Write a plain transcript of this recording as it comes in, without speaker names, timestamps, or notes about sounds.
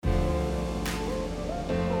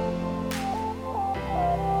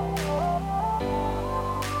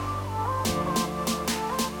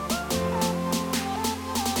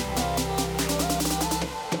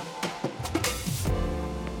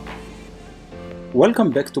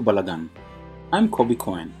Welcome back to Balagan. I'm Kobi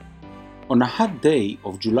Cohen. On a hot day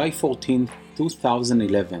of July 14,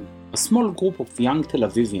 2011, a small group of young Tel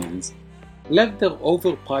Avivians left their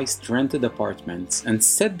overpriced rented apartments and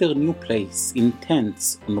set their new place in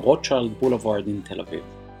tents on Rothschild Boulevard in Tel Aviv.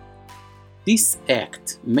 This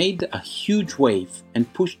act made a huge wave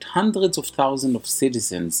and pushed hundreds of thousands of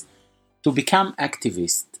citizens to become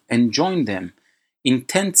activists and join them in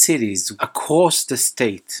 10 cities across the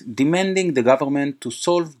state, demanding the government to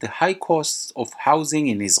solve the high costs of housing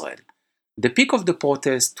in Israel. The peak of the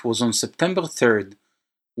protest was on September 3rd,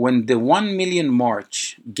 when the 1 million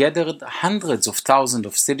march gathered hundreds of thousands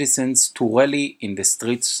of citizens to rally in the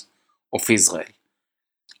streets of Israel.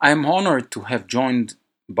 I am honored to have joined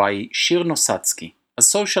by Shir Nosatsky, a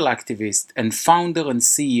social activist and founder and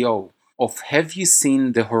CEO of Have You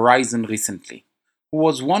Seen the Horizon Recently, who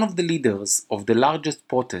was one of the leaders of the largest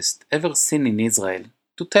protest ever seen in Israel,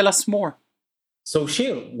 to tell us more. So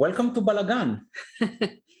Shir, welcome to Balagan.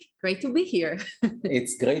 Great to be here.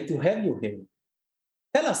 It's great to have you here.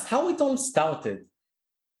 Tell us how it all started.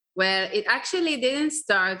 Well, it actually didn't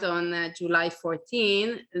start on July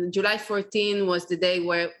 14. July 14 was the day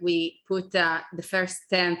where we put the first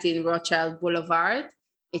tent in Rothschild Boulevard.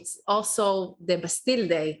 It's also the Bastille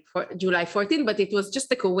Day for July 14, but it was just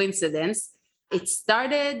a coincidence. It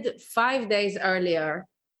started 5 days earlier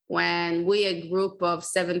when we, a group of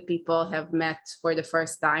 7 people, have met for the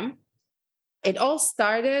first time. It all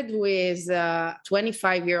started with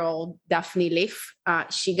 25-year-old Daphne Leaf.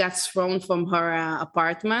 She got thrown from her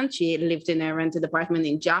apartment. She lived in a rented apartment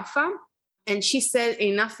in Jaffa. And she said,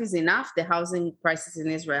 enough is enough. The housing prices in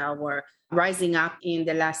Israel were rising up in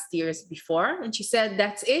the last years before. And she said,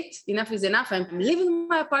 that's it. Enough is enough. I'm leaving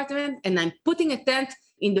my apartment and I'm putting a tent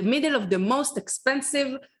in the middle of the most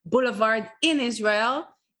expensive boulevard in Israel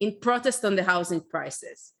in protest on the housing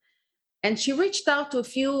prices. And she reached out to a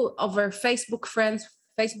few of her Facebook friends.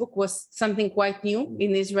 Facebook was something quite new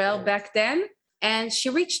in Israel back then. And she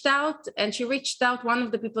reached out, one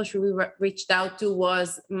of the people she reached out to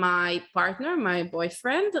was my partner, my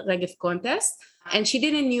boyfriend, Regev Kontes. And she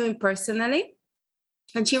didn't know him personally.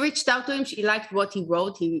 And she reached out to him. She liked what he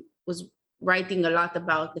wrote. He was writing a lot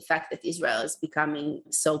about the fact that Israel is becoming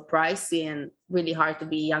so pricey and really hard to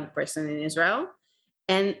be a young person in Israel.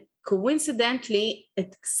 And coincidentally,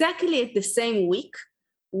 exactly at the same week,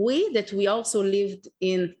 we also lived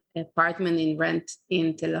in an apartment in rent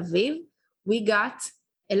in Tel Aviv, we got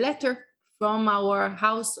a letter from our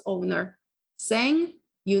house owner saying,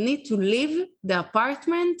 you need to leave the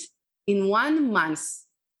apartment in 1 month.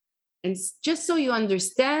 And just so you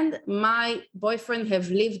understand, my boyfriend have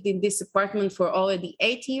lived in this apartment for already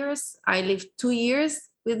 8 years. I lived 2 years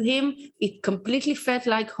with him. It completely felt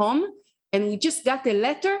like home. And we just got a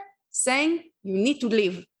letter saying, you need to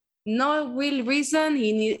leave. No real reason.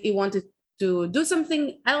 He wanted to do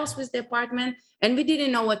something else with the apartment. And we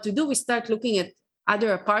didn't know what to do. We started looking at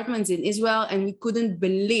other apartments in Israel and we couldn't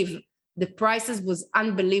believe the prices was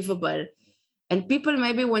unbelievable. And people,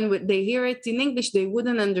 maybe when they hear it in English, they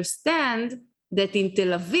wouldn't understand that in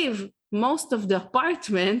Tel Aviv, most of the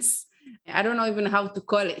apartments, I don't know even how to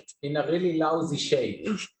call it. In a really lousy shape.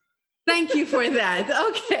 Thank you for that.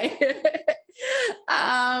 Okay.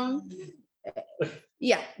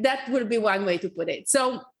 Yeah, that will be one way to put it.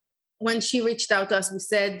 So when she reached out to us, we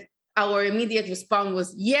said, our immediate response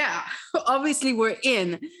was, yeah, obviously we're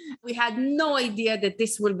in. We had no idea that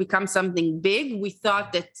this will become something big. We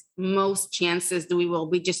thought that most chances we will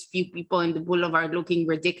be just few people in the boulevard looking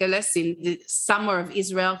ridiculous in the summer of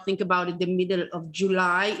Israel. Think about it, the middle of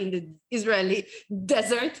July in the Israeli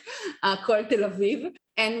desert called Tel Aviv.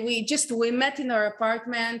 And we met in our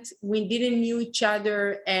apartment. We didn't know each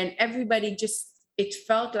other. And everybody it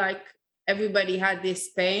felt like everybody had this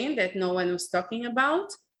pain that no one was talking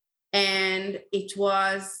about. And it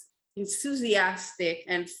was enthusiastic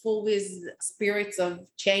and full with spirits of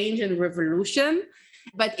change and revolution.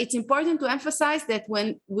 But it's important to emphasize that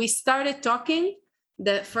when we started talking,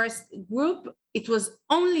 the first group, it was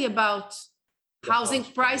only about housing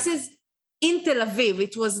prices in Tel Aviv.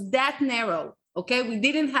 It was that narrow, okay? We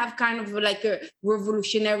didn't have kind of like a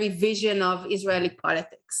revolutionary vision of Israeli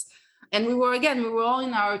politics. And we were all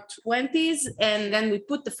in our 20s. And then we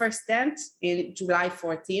put the first tent in July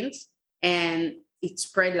 14th and it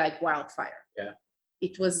spread like wildfire. Yeah.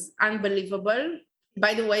 It was unbelievable.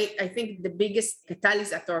 By the way, I think the biggest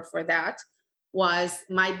catalyst for that was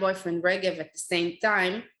my boyfriend Regev at the same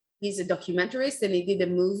time. He's a documentarist and he did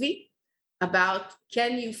a movie about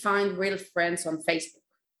can you find real friends on Facebook?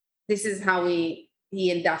 This is how he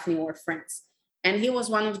and Daphne were friends. And he was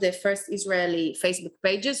one of the first Israeli Facebook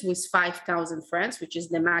pages with 5,000 friends, which is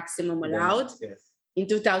the maximum allowed. Yes. In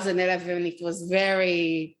 2011, it was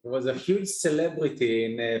very... It was a huge celebrity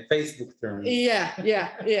in Facebook terms.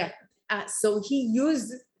 Yeah. So he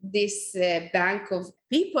used this bank of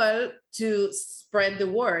people to spread the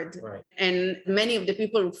word. Right. And many of the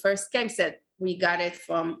people who first came said, we got it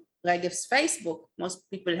from Regev's Facebook. Most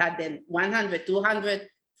people had then 100, 200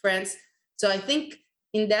 friends. So I think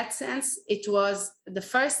in that sense, it was the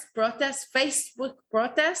first Facebook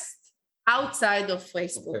protest outside of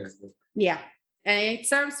Facebook. Yeah. And it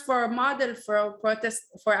serves for a model for protest,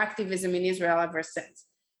 for activism in Israel ever since.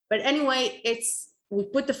 But anyway, we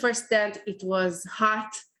put the first tent. It was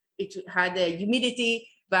hot. It had a humidity,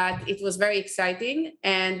 but it was very exciting.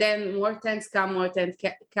 And then more tents come.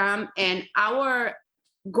 And our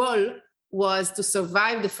goal was to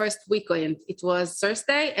survive the first weekend. It was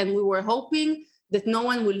Thursday, and we were hoping that no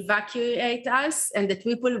one will evacuate us and that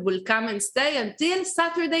people will come and stay until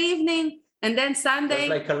Saturday evening. And then Sunday... It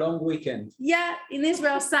was like a long weekend. Yeah, in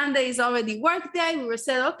Israel, Sunday is already work day. We were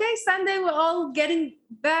saying, okay, Sunday, we're all getting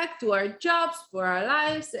back to our jobs, for our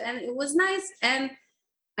lives. And it was nice. And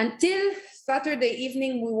until Saturday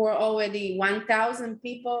evening, we were already 1,000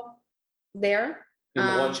 people there. In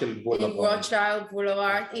Rothschild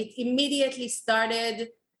Boulevard. It immediately started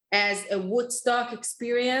as a Woodstock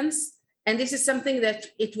experience. And this is something that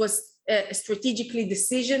it was a strategically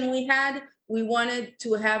decision we had. We wanted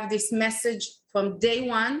to have this message from day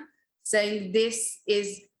one saying this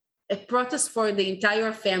is a protest for the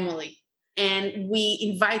entire family. And we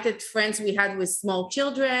invited friends we had with small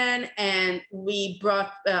children, and we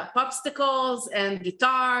brought popsicles and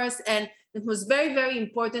guitars. And it was very, very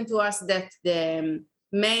important to us that the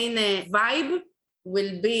main vibe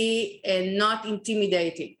will be not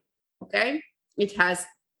intimidating, okay? It has,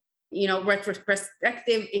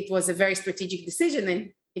 retrospective, it was a very strategic decision,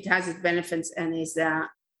 and it has its benefits and its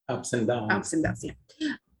ups and downs,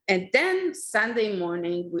 yeah. And then Sunday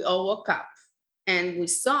morning, we all woke up and we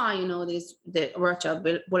saw, the Rothschild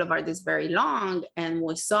Boulevard is very long, and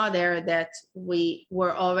we saw there that we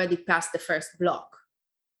were already past the first block,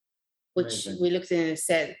 which we looked at and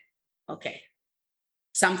said, okay,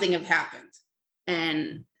 something have happened.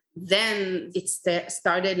 And then it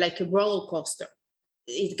started like a roller coaster.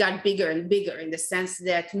 It got bigger and bigger in the sense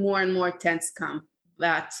that more and more tents come,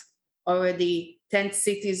 but already tent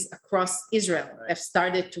cities across Israel have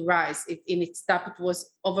started to rise. In its top, it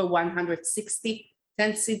was over 160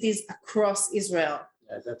 tent cities across Israel.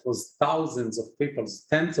 Yeah, that was thousands of people,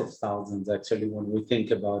 tens of thousands actually, when we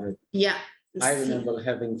think about it. Yeah. I remember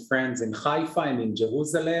having friends in Haifa and in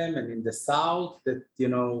Jerusalem and in the south that,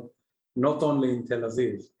 not only in Tel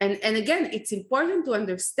Aviv. And again, it's important to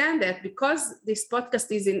understand that because this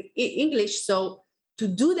podcast is in English, so to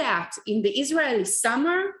do that in the Israeli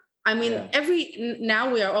summer,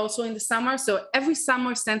 now we are also in the summer. So every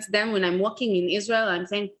summer since then, when I'm walking in Israel, I'm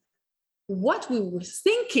saying, what we were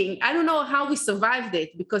thinking, I don't know how we survived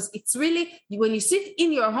it, because it's really, when you sit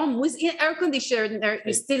in your home with air conditioner,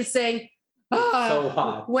 you're still saying, so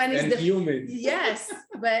hot and humid. Yes,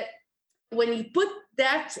 but when you put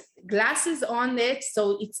that glasses on it,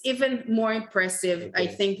 so it's even more impressive, okay. I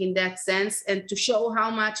think, in that sense, and to show how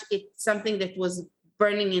much it's something that was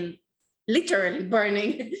literally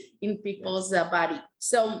burning in people's body.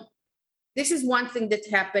 So this is one thing that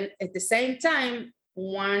happened. At the same time,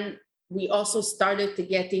 we also started to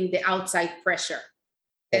getting the outside pressure.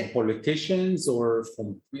 From politicians or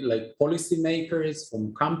from policymakers,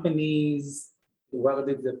 from companies? Where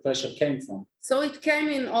did the pressure came from? So it came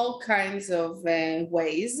in all kinds of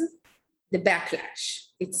ways. The backlash.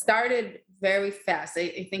 It started very fast.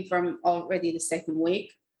 I think from already the second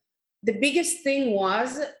week. The biggest thing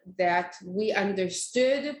was that we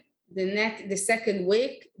understood the second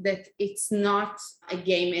week that it's not a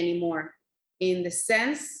game anymore, in the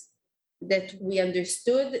sense that we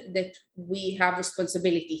understood that we have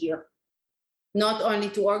responsibility here, not only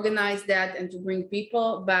to organize that and to bring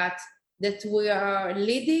people, but that we are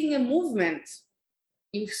leading a movement.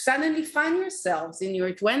 You suddenly find yourselves in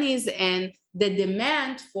your 20s, and the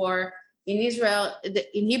demand for, in Israel,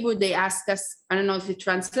 in Hebrew, they ask us, I don't know if it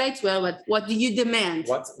translates well, but what do you demand?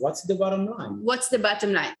 What's the bottom line? What's the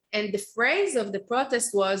bottom line? And the phrase of the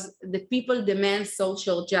protest was, the people demand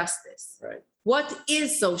social justice. Right. What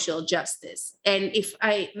is social justice? And if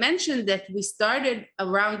I mentioned that we started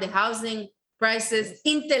around the housing prices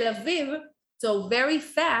in Tel Aviv, so very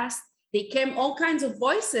fast, they came all kinds of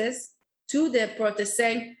voices to the protest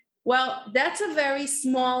saying, well, that's a very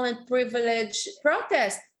small and privileged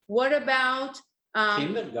protest. What about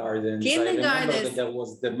Kindergartens. I remember Kindergartens. that there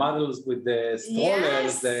was the models with the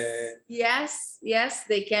strollers. Yes,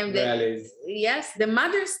 they came. Rallies. Yes, the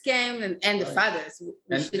mothers came and the fathers.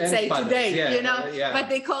 We should say fathers, today, yeah. But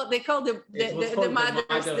they called the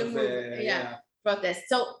mothers the movement. Protest.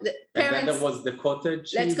 So the parents. And then there was the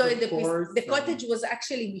cottage. Let's go with the cottage was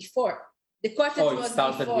actually before. The cottage was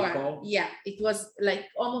before. Yeah, it was like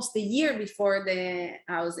almost a year before the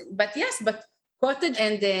housing. But cottage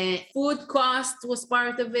and the food cost was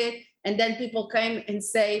part of it. And then people came and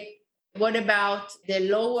say, what about the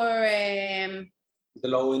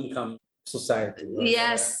low income society? Right?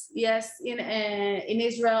 Yes, in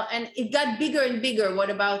Israel. And it got bigger and bigger. What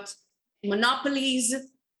about monopolies?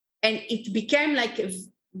 And it became like a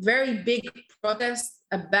very big protest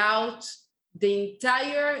about the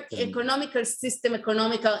entire economical system,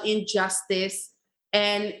 economical injustice.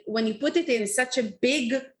 And when you put it in such a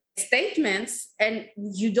big statements and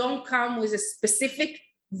you don't come with a specific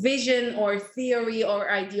vision or theory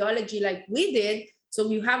or ideology like we did, so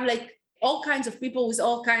you have like all kinds of people with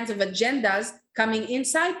all kinds of agendas coming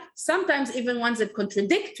inside, sometimes even ones that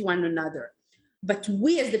contradict one another. But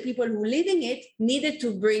we, as the people who are leading it, needed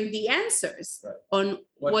to bring the answers on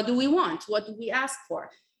what do we want, what do we ask for.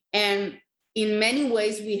 And in many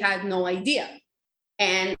ways, we had no idea.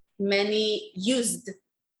 And many used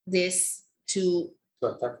this to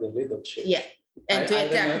attack the leadership. Yeah, and to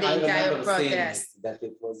attack the entire protest. That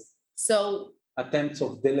it was so attempts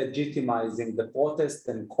of delegitimizing the protest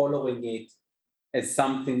and coloring it as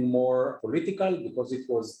something more political, because it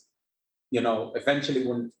was, eventually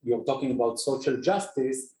when you're talking about social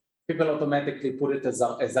justice, people automatically put it as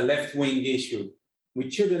a left-wing issue,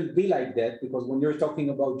 which shouldn't be like that, because when you're talking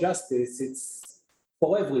about justice, it's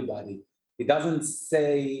for everybody. It doesn't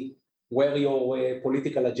say where your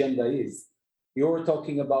political agenda is. You're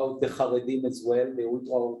talking about the Haredim as well, the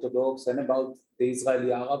ultra-Orthodox, and about the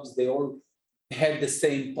Israeli Arabs. They all had the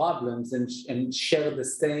same problems and shared the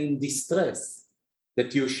same distress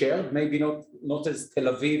that you shared, maybe not as Tel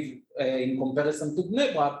Aviv in comparison to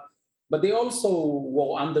Bnei Brak, but they also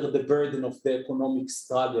were under the burden of the economic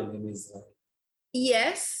struggle in Israel.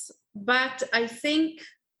 Yes, but I think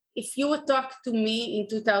if you would talk to me in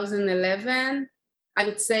 2011, I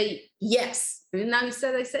would say yes. And now I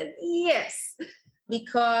said yes,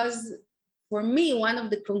 because for me, one of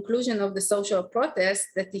the conclusions of the social protest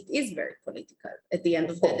that it is very political at the end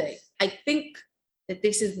of the day. I think that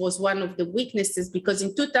this was one of the weaknesses, because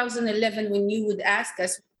in 2011, when you would ask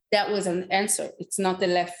us, that was an answer. It's not a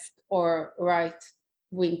left or right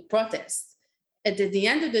wing protest. And at the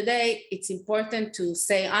end of the day, it's important to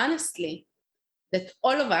say honestly that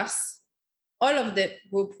all of us, all of the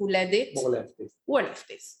group who led it, were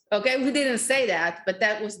leftists. Okay, we didn't say that, but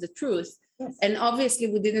that was the truth. Yes. And obviously,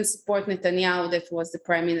 we didn't support Netanyahu, that was the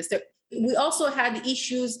prime minister. We also had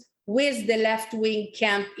issues with the left-wing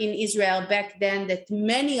camp in Israel back then, that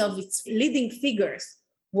many of its leading figures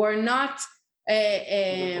were not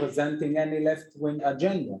representing any left-wing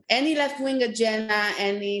agenda. Any left-wing agenda,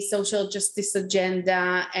 any social justice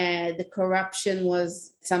agenda. The corruption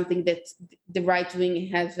was something that the right-wing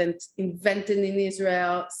hasn't invented in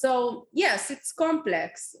Israel. So yes, it's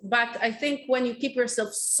complex. But I think when you keep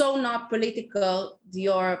yourself so not political,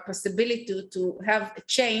 your possibility to have a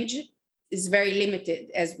change is very limited,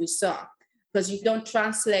 as we saw, because you don't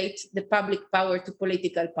translate the public power to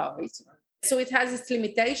political power. So it has its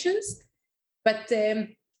limitations. But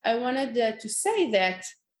I wanted to say that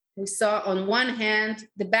we saw on one hand,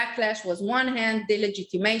 the backlash was one hand,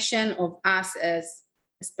 delegitimation of us as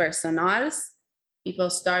personals.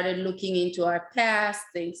 People started looking into our past,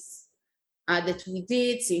 things that we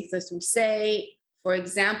did, things that we say. For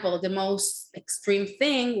example, the most extreme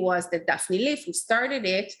thing was that Daphne Leaf, who started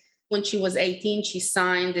it, when she was 18, she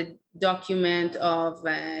signed a document of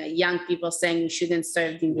young people saying you shouldn't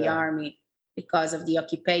serve in the army because of the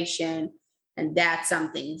occupation. And that's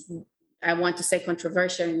something I want to say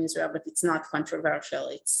controversial in Israel, but it's not controversial.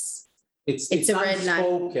 It's a red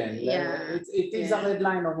line. Yeah. It is a red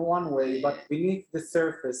line on one way, but beneath the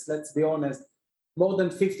surface, let's be honest, more than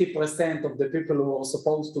 50% of the people who are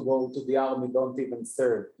supposed to go to the army don't even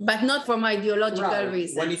serve. But not from ideological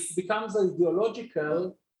reasons. When it becomes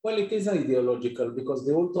ideological, well, it is ideological, because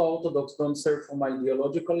the ultra-Orthodox don't serve from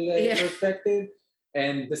ideological perspective,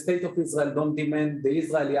 and the state of Israel don't demand the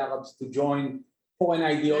Israeli Arabs to join for an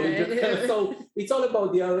ideology. So it's all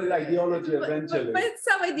about the ideology eventually. But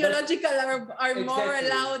some ideological are more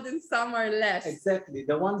allowed and some are less. Exactly.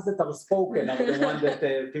 The ones that are spoken are the ones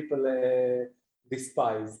that people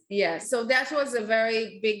despise. Yeah, so that was a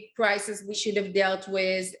very big crisis we should have dealt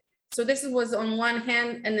with. So this was on one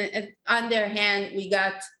hand, and on the other hand, we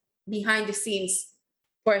got behind the scenes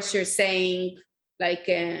pressure saying like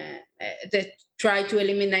that try to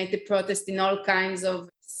eliminate the protest in all kinds of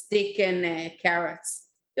stick and carrots.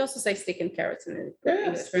 You also say stick and carrots in it.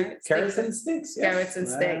 Yes, carrots and sticks. Yes. Carrots and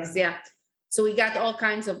sticks, yeah. So we got all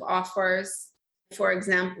kinds of offers. For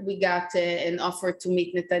example, we got an offer to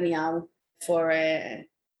meet Netanyahu for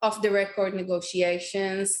off-the-record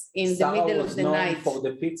negotiations in the middle of the night. For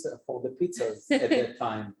the pizzas at that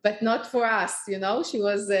time. But not for us, you know. She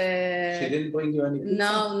was. She didn't bring you any pizza.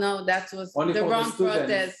 No, that was only the wrong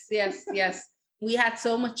protest. Yes. We had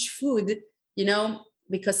so much food, you know,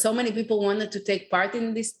 because so many people wanted to take part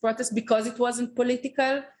in this protest because it wasn't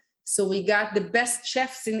political. So we got the best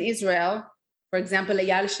chefs in Israel. For example,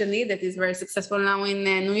 Eyal Shani, that is very successful now in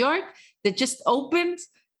New York, that just opened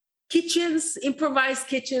kitchens, improvised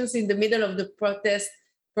kitchens in the middle of the protest,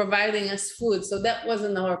 providing us food. So that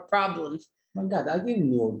wasn't our problem. My God, I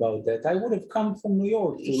didn't know about that. I would have come from New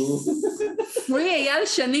York to... Free Eyal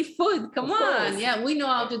Shani food, come on. Yeah, we know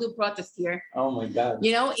how to do protest here. Oh my God.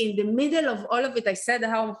 You know, in the middle of all of it, I said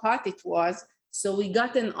how hot it was. So we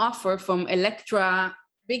got an offer from Electra,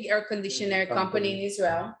 big air conditioner company in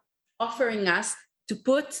Israel, offering us to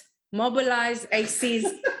put mobilized ACs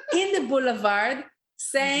in the boulevard,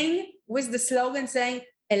 saying, with the slogan saying,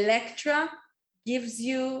 Electra gives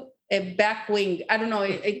you a back wing. I don't know,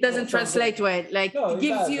 it doesn't translate well. Like, no, it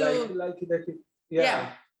gives you...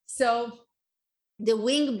 Yeah. So the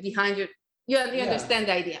wing behind you understand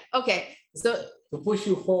the idea. Okay, so... To push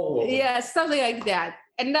you forward. Yeah, something like that.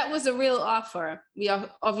 And that was a real offer. We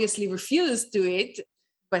obviously refused to it,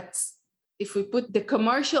 but if we put the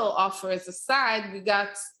commercial offers aside, we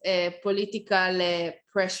got political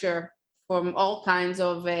pressure from all kinds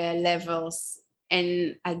of levels.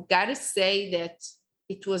 And I gotta say that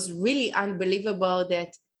it was really unbelievable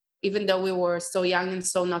that even though we were so young and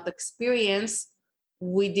so not experienced,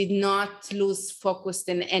 we did not lose focus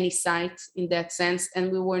in any side in that sense.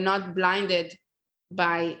 And we were not blinded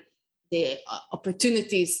by the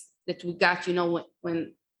opportunities that we got, you know,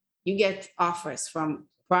 when you get offers from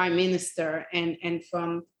prime minister and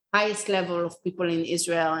from highest level of people in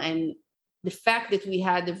Israel. And the fact that we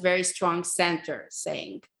had a very strong center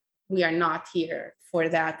saying, we are not here for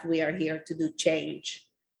that, we are here to do change.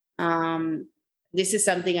 This is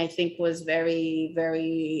something I think was very,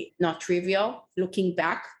 very not trivial looking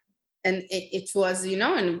back. And it was, you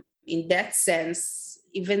know, in that sense,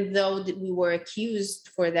 even though we were accused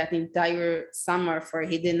for that entire summer for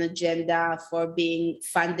hidden agenda, for being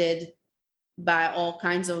funded by all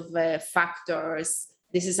kinds of factors,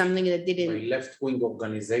 this is something that didn't... By left-wing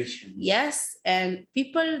organization. Yes, and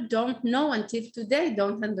people don't know until today,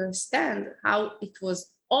 don't understand how it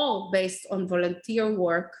was all based on volunteer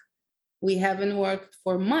work. We haven't worked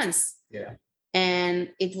for months. Yeah. And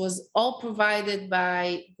it was all provided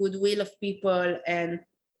by goodwill of people. And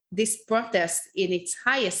this protest in its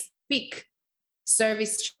highest peak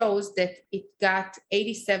service shows that it got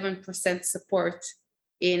 87% support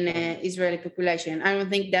in Israeli population. I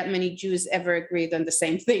don't think that many Jews ever agreed on the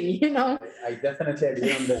same thing, you know? I definitely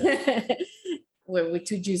agree on that. Well, with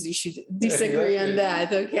two Jews, you should disagree on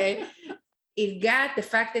that, okay? It got the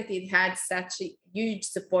fact that it had such a huge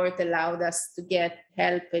support allowed us to get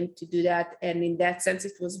help and to do that. And in that sense,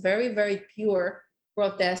 it was very, very pure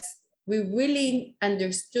protest. We really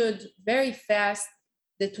understood very fast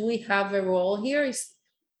that we have a role here, is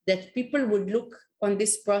that people would look on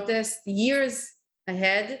this protest years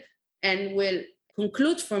ahead and will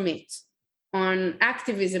conclude from it on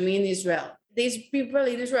activism in Israel. These people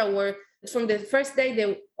in Israel were, from the first day,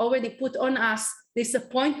 they already put on us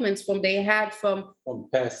disappointments they had from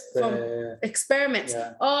past experiments.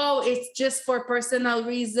 Yeah. Oh, it's just for personal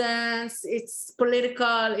reasons, it's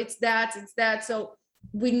political, it's that. So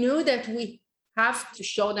we knew that we have to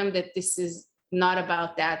show them that this is not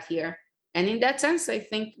about that here. And in that sense, I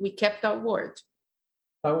think we kept our word.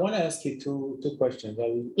 I want to ask you two questions.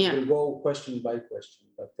 I will go question by question,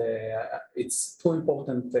 but it's two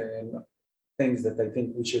important things that I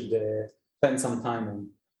think we should spend some time on.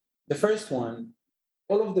 The first one,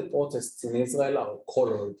 all of the protests in Israel are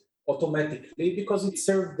colored automatically because it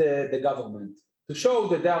served the government to show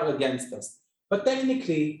that they are against us. But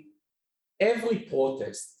technically, every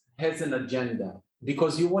protest has an agenda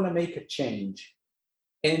because you want to make a change.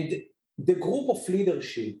 And the group of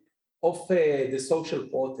leadership of the social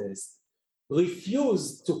protest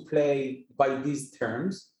refused to play by these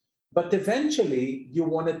terms, but eventually you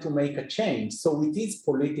wanted to make a change. So it is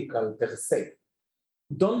political per se.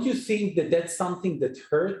 Don't you think that that's something that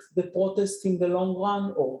hurt the protest in the long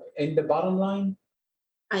run or in the bottom line?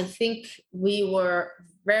 I think we were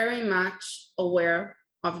very much aware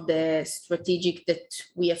of the strategic that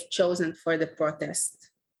we have chosen for the protest,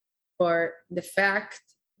 for the fact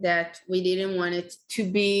that we didn't want it to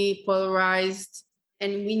be polarized.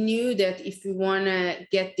 And we knew that if we want to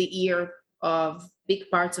get the ear of big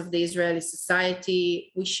parts of the Israeli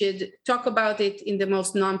society, we should talk about it in the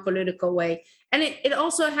most non-political way. And it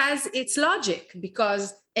also has its logic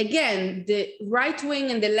because, again, the right wing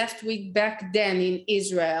and the left wing back then in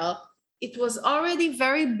Israel, it was already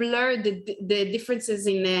very blurred, the differences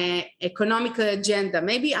in economical agenda,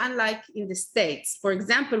 maybe unlike in the States. For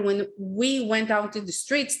example, when we went out to the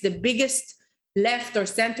streets, the biggest left or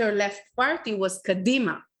center left party was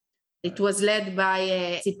Kadima. It was led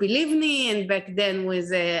by Tzipi Livni, and back then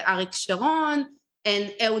was Arik Sharon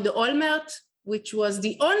and Ehud Olmert, which was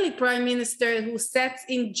the only prime minister who sat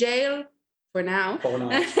in jail for now.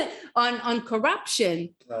 On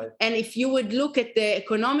corruption. Right. And if you would look at the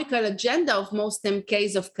economical agenda of most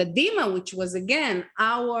MKs of Kadima, which was, again,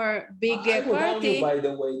 our big party. I would argue, by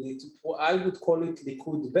the way, I would call it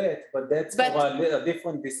Likud Bet, but that's for a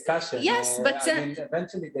different discussion. Yes, but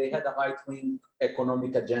eventually they had a right-wing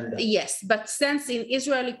economic agenda. Yes, but since in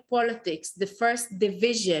Israeli politics, the first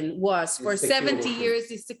division was for 70 years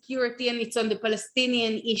is security, and it's on the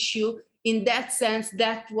Palestinian issue. In that sense,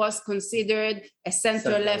 that was considered a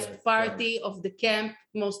center-left party of the camp.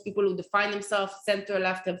 Most people who define themselves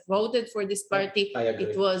center-left have voted for this party.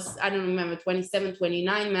 It was, I don't remember, 27,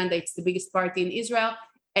 29 mandates, the biggest party in Israel.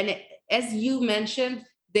 And as you mentioned,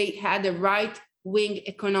 they had a right-wing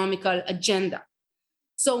economical agenda.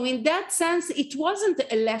 So in that sense, it wasn't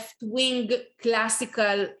a left-wing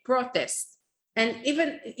classical protest. And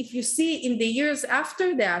even if you see in the years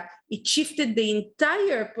after that, it shifted the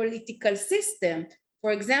entire political system.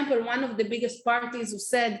 For example, one of the biggest parties who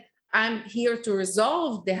said, I'm here to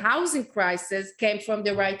resolve the housing crisis came from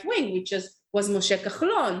the right wing, which was Moshe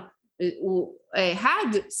Kahlon, who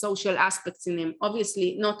had social aspects in him.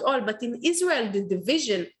 Obviously, not all, but in Israel, the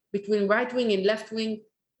division between right wing and left wing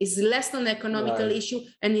is less on the economical issue.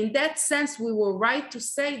 And in that sense, we were right to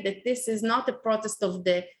say that this is not a protest of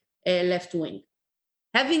the left wing.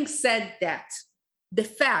 Having said that, the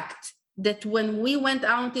fact that when we went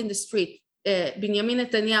out in the street, Benjamin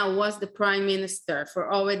Netanyahu was the prime minister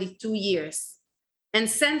for already 2 years. And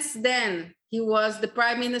since then, he was the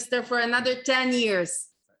prime minister for another 10 years.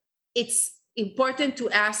 It's important to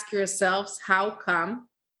ask yourselves how come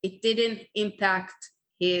it didn't impact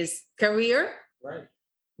his career. Right.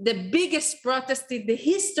 The biggest protest in the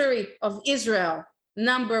history of Israel,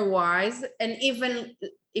 number-wise, and even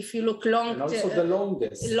if you look long, and also the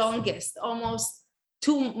longest, almost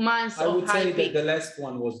 2 months. I would say that the last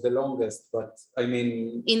one was the longest, but I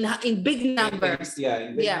mean, in big numbers.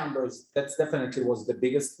 In big numbers, that's definitely was the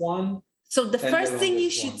biggest one. So the first thing you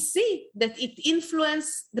should see that it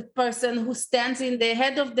influenced the person who stands in the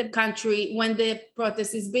head of the country when the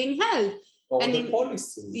protest is being held. Or the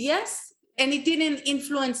policies. Yes, and it didn't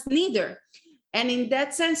influence neither. And in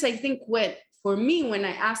that sense, I think for me, when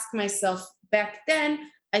I asked myself back then,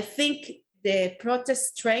 I think the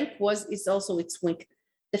protest strength is also its weakness.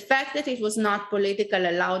 The fact that it was not political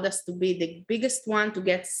allowed us to be the biggest one to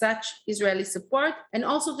get such Israeli support and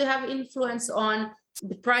also to have influence on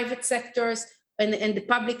the private sectors and the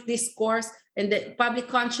public discourse and the public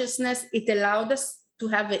consciousness. It allowed us to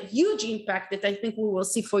have a huge impact that I think we will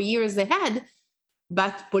see for years ahead.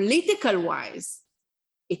 But political-wise,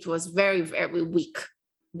 it was very, very weak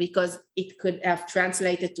because it could have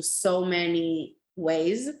translated to so many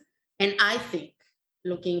ways. And I think,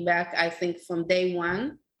 looking back, I think from day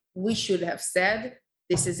one, we should have said,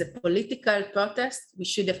 this is a political protest. We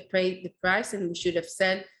should have paid the price and we should have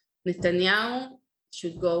said, Netanyahu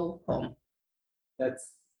should go home.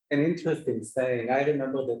 That's an interesting saying. I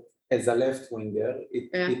remember that as a left-winger,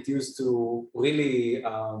 it used to really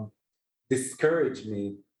discourage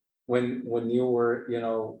me when you were,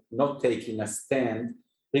 not taking a stand,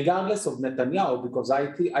 regardless of Netanyahu, because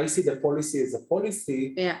I see the policy as a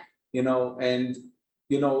policy, and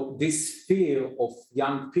this fear of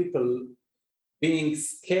young people being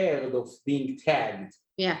scared of being tagged.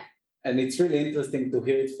 Yeah. And it's really interesting to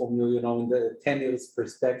hear it from you, in the 10 years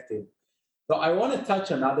perspective. So I want to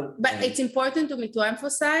touch another. But it's important to me to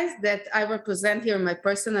emphasize that I represent here my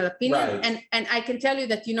personal opinion. Right. And I can tell you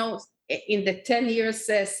that, in the 10 years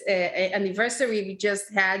anniversary we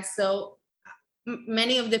just had, so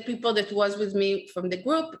many of the people that was with me from the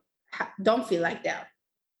group don't feel like that.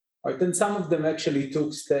 Right, and some of them actually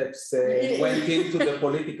took steps, went into the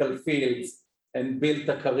political fields and built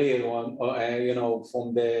a career on,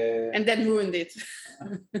 from the... And then ruined it.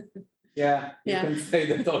 You can say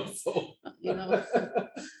that also.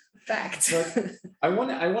 Fact. But I want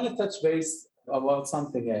to touch base about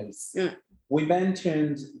something else. Yeah. We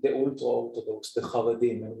mentioned the ultra-Orthodox, the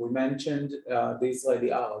Haredim, and we mentioned the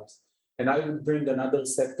Israeli Arabs. And I will bring another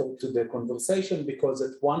sector to the conversation because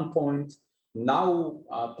at one point, now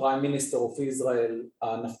Prime Minister of Israel,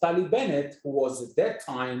 Naftali Bennett, who was at that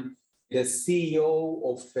time the CEO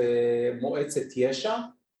of Moetzet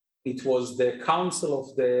Yesha, it was the council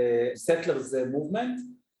of the settlers movement,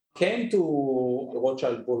 came to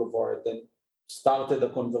Rothschild Boulevard and started a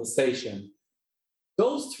conversation.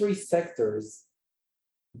 Those three sectors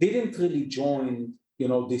didn't really join,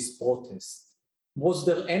 this protest. Was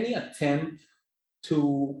there any attempt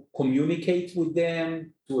to communicate with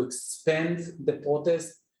them, to expand the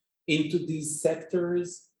protest into these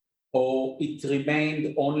sectors, or it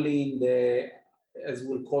remained only in the, as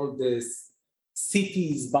we'll call this,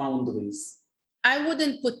 cities' boundaries? I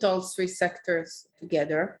wouldn't put all three sectors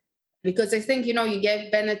together because I think, you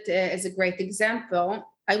gave Bennett as a great example.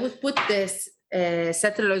 I would put this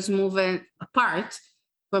settlers movement apart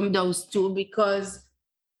from those two because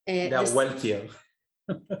they are wealthier.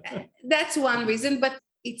 That's one reason, but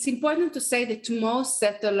it's important to say that most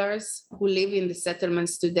settlers who live in the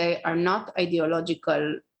settlements today are not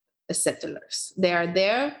ideological settlers. They are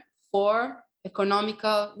there for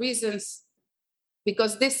economical reasons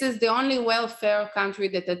because this is the only welfare country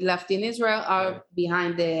that had left in Israel are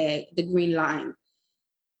behind the Green Line.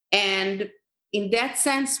 And in that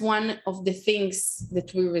sense, one of the things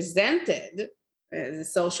that we resented the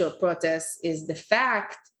social protests is the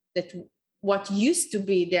fact that what used to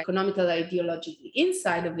be the economical ideology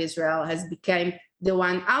inside of Israel has become the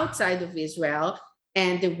one outside of Israel,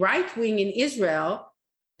 and the right wing in Israel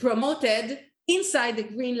promoted inside the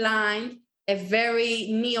Green Line a very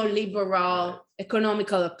neoliberal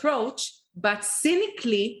economical approach, but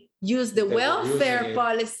cynically used the welfare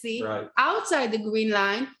policy outside the Green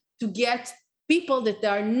Line to get people that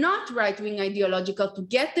are not right-wing ideological, to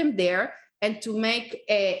get them there and to make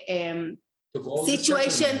a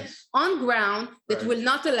situation on ground that will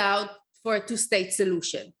not allow for a two-state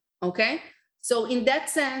solution, okay? So in that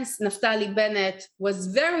sense, Naftali Bennett was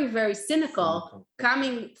very, very cynical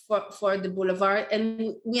coming for the boulevard,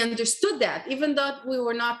 and we understood that. Even though we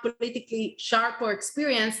were not politically sharp or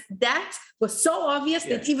experienced, that was so obvious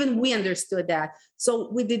that even we understood that. So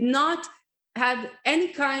we did not have any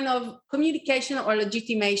kind of communication or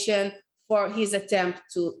legitimation for his attempt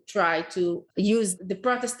to try to use the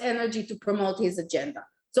protest energy to promote his agenda.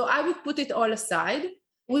 So I would put it all aside.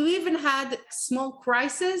 We even had small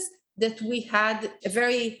crises that we had a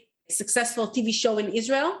very successful TV show in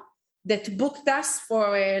Israel that booked us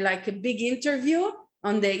for a big interview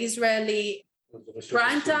on the Israeli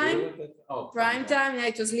prime time.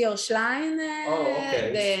 It was Lior Schlein,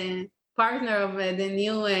 the partner of the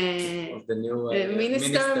new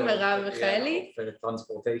minister, Merav Michaeli.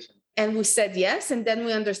 Transportation. And we said yes, and then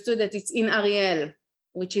we understood that it's in Ariel,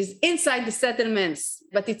 which is inside the settlements,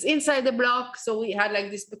 but it's inside the block. So we had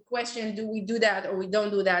this big question, do we do that or we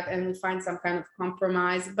don't do that? And we find some kind of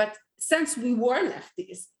compromise. But since we were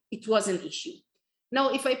lefties, it was an issue. Now,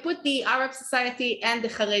 if I put the Arab society and the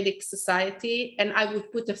Haredic society, and I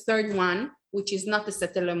would put a third one, which is not the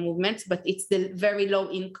settler movement, but it's the very low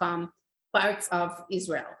income parts of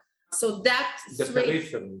Israel. So that's the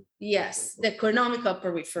periphery. Yes, the economical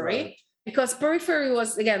periphery. Right. Because periphery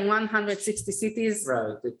was, again, 160 cities.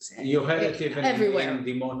 Right. You had it even everywhere. In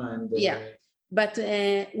Dimona. And But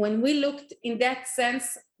when we looked in that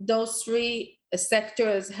sense, those three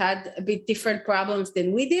sectors had a bit different problems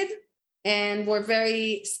than we did and were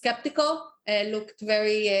very skeptical, looked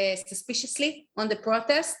very suspiciously on the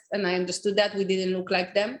protest. And I understood that we didn't look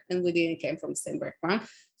like them and we didn't come from the same background.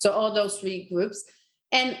 So all those three groups.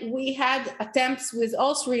 And we had attempts with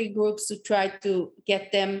all three groups to try to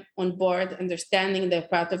get them on board, understanding they're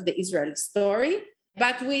part of the Israeli story.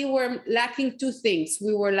 But we were lacking two things.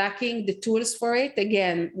 We were lacking the tools for it.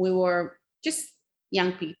 Again, we were just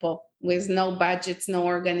young people with no budgets, no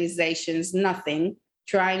organizations, nothing,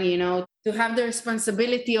 trying, to have the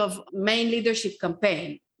responsibility of main leadership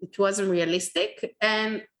campaign. It wasn't realistic.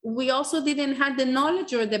 And we also didn't have the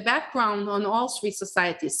knowledge or the background on all three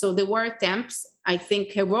societies. So there were attempts, I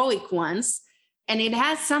think heroic ones, and it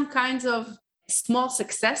has some kinds of small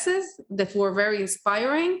successes that were very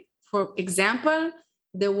inspiring. For example,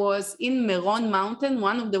 there was in Meron Mountain,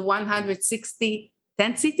 one of the 160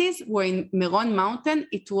 tent cities, where in Meron Mountain,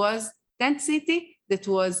 it was tent city that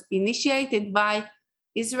was initiated by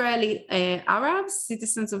Israeli Arabs,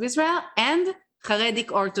 citizens of Israel, and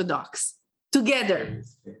Haredic Orthodox together.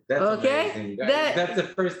 That's amazing. That's the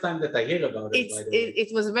first time that I hear about it.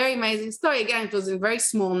 It was a very amazing story. Again, it was in very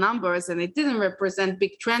small numbers and it didn't represent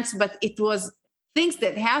big trends, but it was things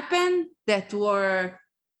that happened that were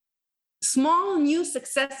small new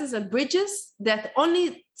successes and bridges that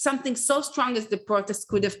only something so strong as the protest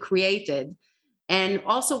could have created. And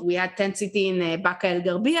also we had tent city in Baka El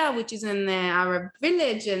Garbia, which is an Arab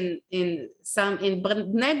village, and in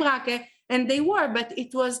Bnei Brak, and they were, but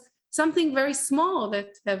it was something very small that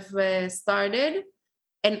have started.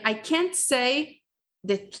 And I can't say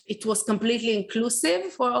that it was completely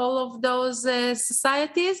inclusive for all of those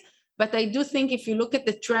societies, but I do think if you look at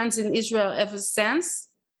the trends in Israel ever since,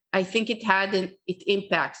 I think it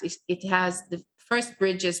impacts. It has the first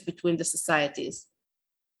bridges between the societies.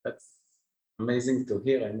 That's amazing to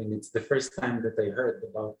hear. I mean, it's the first time that I heard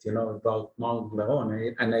about Mount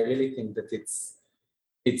Meron, and I really think that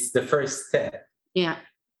it's the first step. Yeah.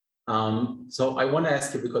 So I want to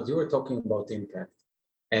ask you, because you were talking about impact,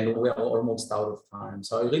 and we are almost out of time.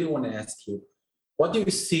 So I really want to ask you, what do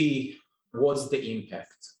you see was the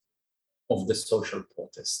impact of the social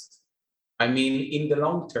protest? I mean, in the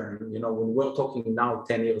long term, when we're talking now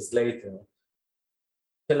 10 years later,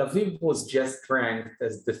 Tel Aviv was just ranked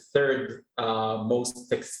as the third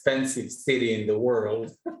most expensive city in the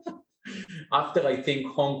world, after I think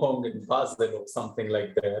Hong Kong and Basel or something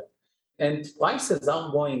like that. And prices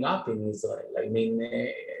are going up in Israel. I mean,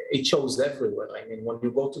 it shows everywhere. I mean, when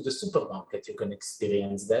you go to the supermarket, you can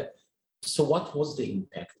experience that. So what was the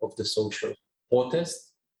impact of the social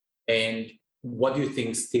protest? And what do you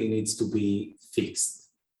think still needs to be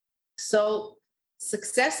fixed? So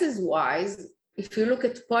successes-wise, if you look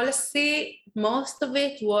at policy, most of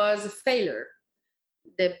it was a failure.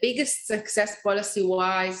 The biggest success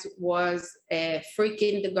policy-wise was a free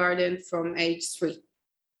kindergarten from age 3,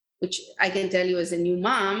 which I can tell you as a new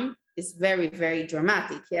mom is very, very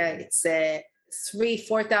dramatic. Yeah, it's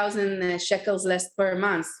 4,000 shekels less per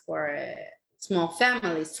month for small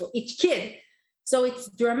families, for each kid. So it's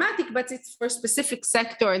dramatic, but it's for a specific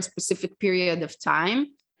sector and specific period of time.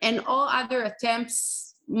 And all other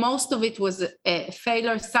attempts, most of it was a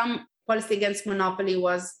failure. Some policy against monopoly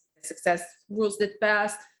was a success. Rules that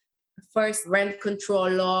passed, first rent control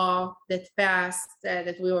law that passed,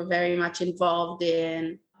 that we were very much involved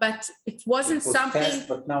in. But it wasn't something. Passed,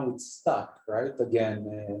 but now it's stuck, right?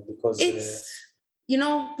 Again, because it's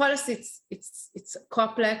policy. It's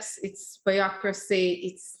complex. It's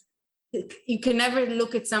bureaucracy. You can never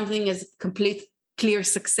look at something as a complete, clear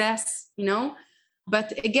success.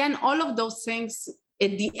 But again, all of those things.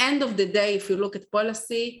 At the end of the day, if you look at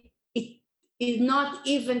policy, it is not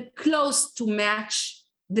even close to match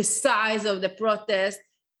the size of the protest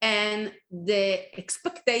and the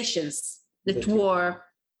expectations that were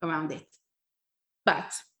around it.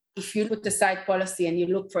 But if you put aside policy and you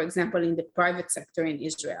look, for example, in the private sector in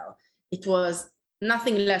Israel, it was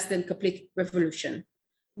nothing less than complete revolution.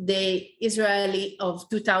 The Israeli of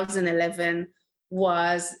 2011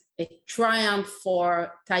 was a triumph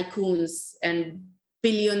for tycoons and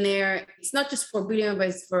billionaire. It's not just for billionaires, but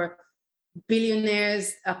it's for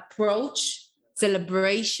billionaires' approach,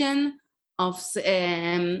 celebration of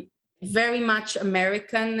very much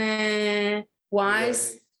American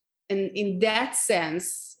wise. And in that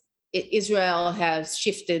sense, Israel has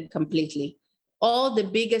shifted completely. All the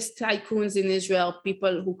biggest tycoons in Israel,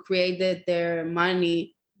 people who created their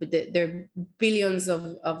money, their billions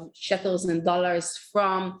of shekels and dollars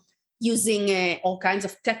from using all kinds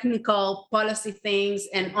of technical policy things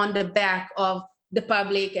and on the back of the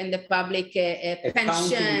public and the public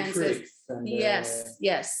pensions.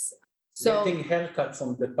 Yes. So getting haircuts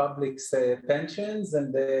on the public's pensions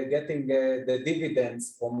and getting the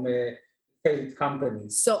dividends from failed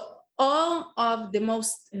companies. So all of the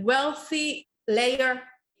most wealthy layer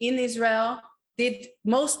in Israel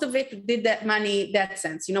most of it did that money that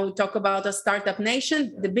sense. We talk about a startup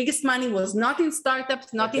nation. The biggest money was not in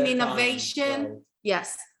startups, not in innovation. Right.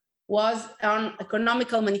 Yes, was on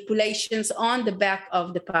economical manipulations on the back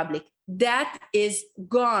of the public. That is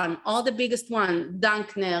gone. All the biggest one,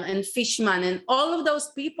 Dankner and Fishman and all of those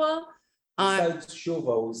people besides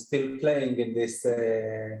Tshuva, who's still playing in this.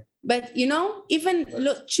 But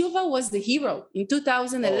Tshuva was the hero in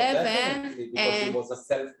 2011, because he was a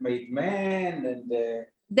self-made man, and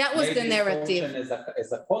that was the narrative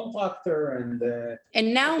as a contractor,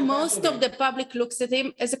 and now most of the public looks at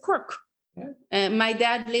him as a crook. Yeah. My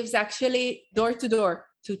dad lives actually door to door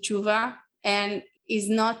to Tshuva, and is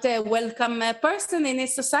not a welcome person in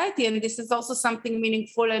his society, and this is also something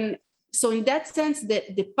meaningful. And so in that sense,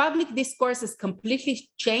 the public discourse has completely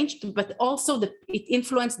changed, but also it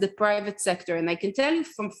influenced the private sector. And I can tell you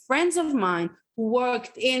from friends of mine who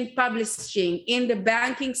worked in publishing, in the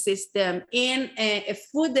banking system, in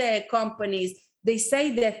food companies, they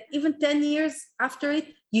say that even 10 years after it,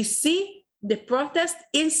 you see the protest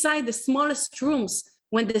inside the smallest rooms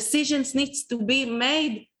when decisions needs to be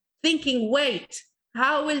made, thinking, wait,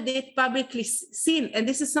 how will it publicly seen? And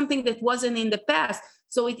this is something that wasn't in the past.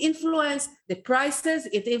 So it influenced the prices,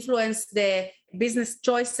 it influenced the business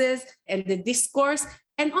choices and the discourse,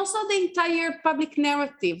 and also the entire public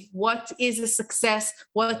narrative. What is a success?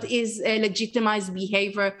 What is a legitimized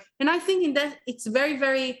behavior? And I think in that it's very,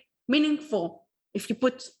 very meaningful. If you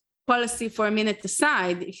put policy for a minute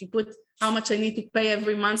aside, if you put how much I need to pay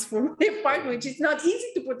every month for my apartment, which is not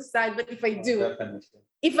easy to put aside, but if I do,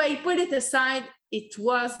 if I put it aside, it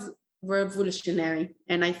was revolutionary.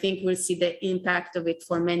 And I think we'll see the impact of it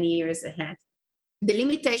for many years ahead. The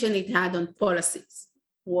limitation it had on policies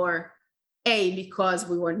were A, because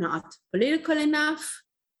we were not political enough,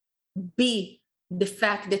 B, the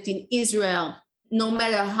fact that in Israel, no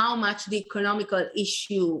matter how much the economical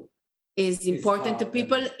issue is important to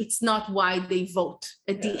people, it's not why they vote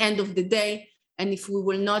at the end of the day. And if we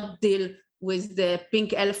will not deal with the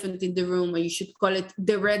pink elephant in the room, or you should call it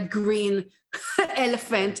the red-green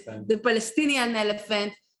elephant, the Palestinian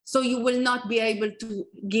elephant, so you will not be able to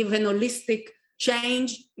give an holistic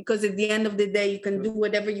change, because at the end of the day, you can do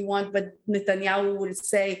whatever you want, but Netanyahu will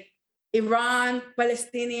say, Iran,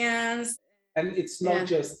 Palestinians. And it's not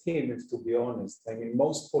just him, if to be honest. I mean,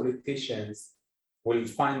 most politicians will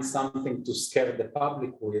find something to scare the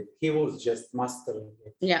public with. He was just mastering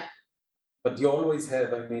it. Yeah. But you always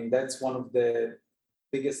have, I mean, that's one of the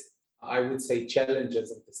biggest, I would say, challenges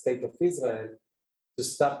of the state of Israel, to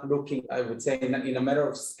stop looking, I would say, in a matter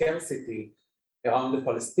of scarcity around the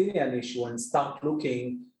Palestinian issue, and start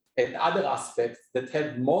looking at other aspects that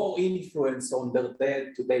have more influence on their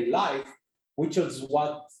day-to-day life, which is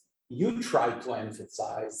what you try to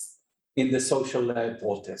emphasize in the social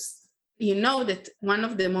protest. You know that one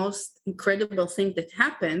of the most incredible things that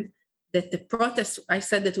happened, that the protests, I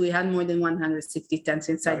said that we had more than 160 tents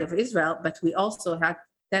inside of Israel, but we also had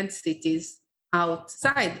 10 cities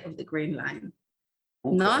outside of the Green Line.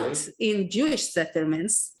 Okay. Not in Jewish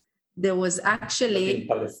settlements. There was actually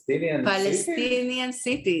Palestinian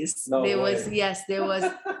cities. No there way. There was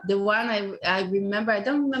the one I remember, I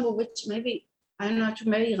don't remember which, maybe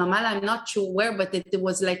Ramallah, I'm not sure where, but it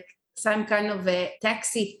was like some kind of a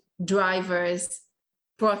taxi drivers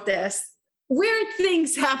protest. Weird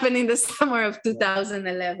things happened in the summer of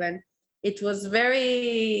 2011. It was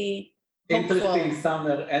very interesting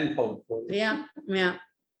summer and hopeful. Yeah.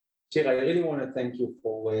 Shira, I really want to thank you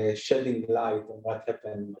for shedding light on what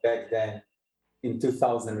happened back then in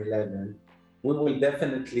 2011. We will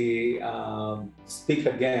definitely speak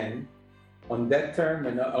again on that term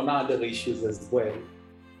and on other issues as well.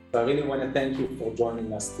 So I really want to thank you for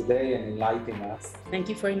joining us today and enlightening us. Thank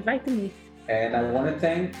you for inviting me. And I want to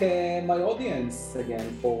thank my audience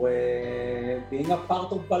again for being a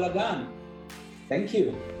part of Balagan. Thank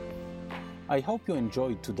you. I hope you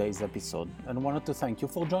enjoyed today's episode and wanted to thank you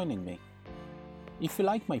for joining me. If you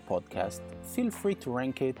like my podcast, feel free to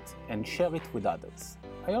rank it and share it with others.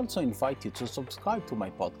 I also invite you to subscribe to my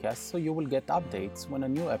podcast so you will get updates when a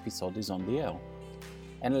new episode is on the air.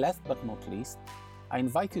 And last but not least, I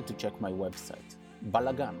invite you to check my website,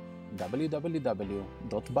 Balagan,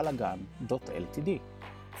 www.balagan.ltd,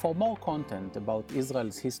 for more content about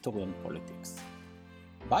Israel's history and politics.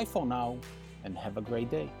 Bye for now, and have a great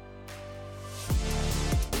day.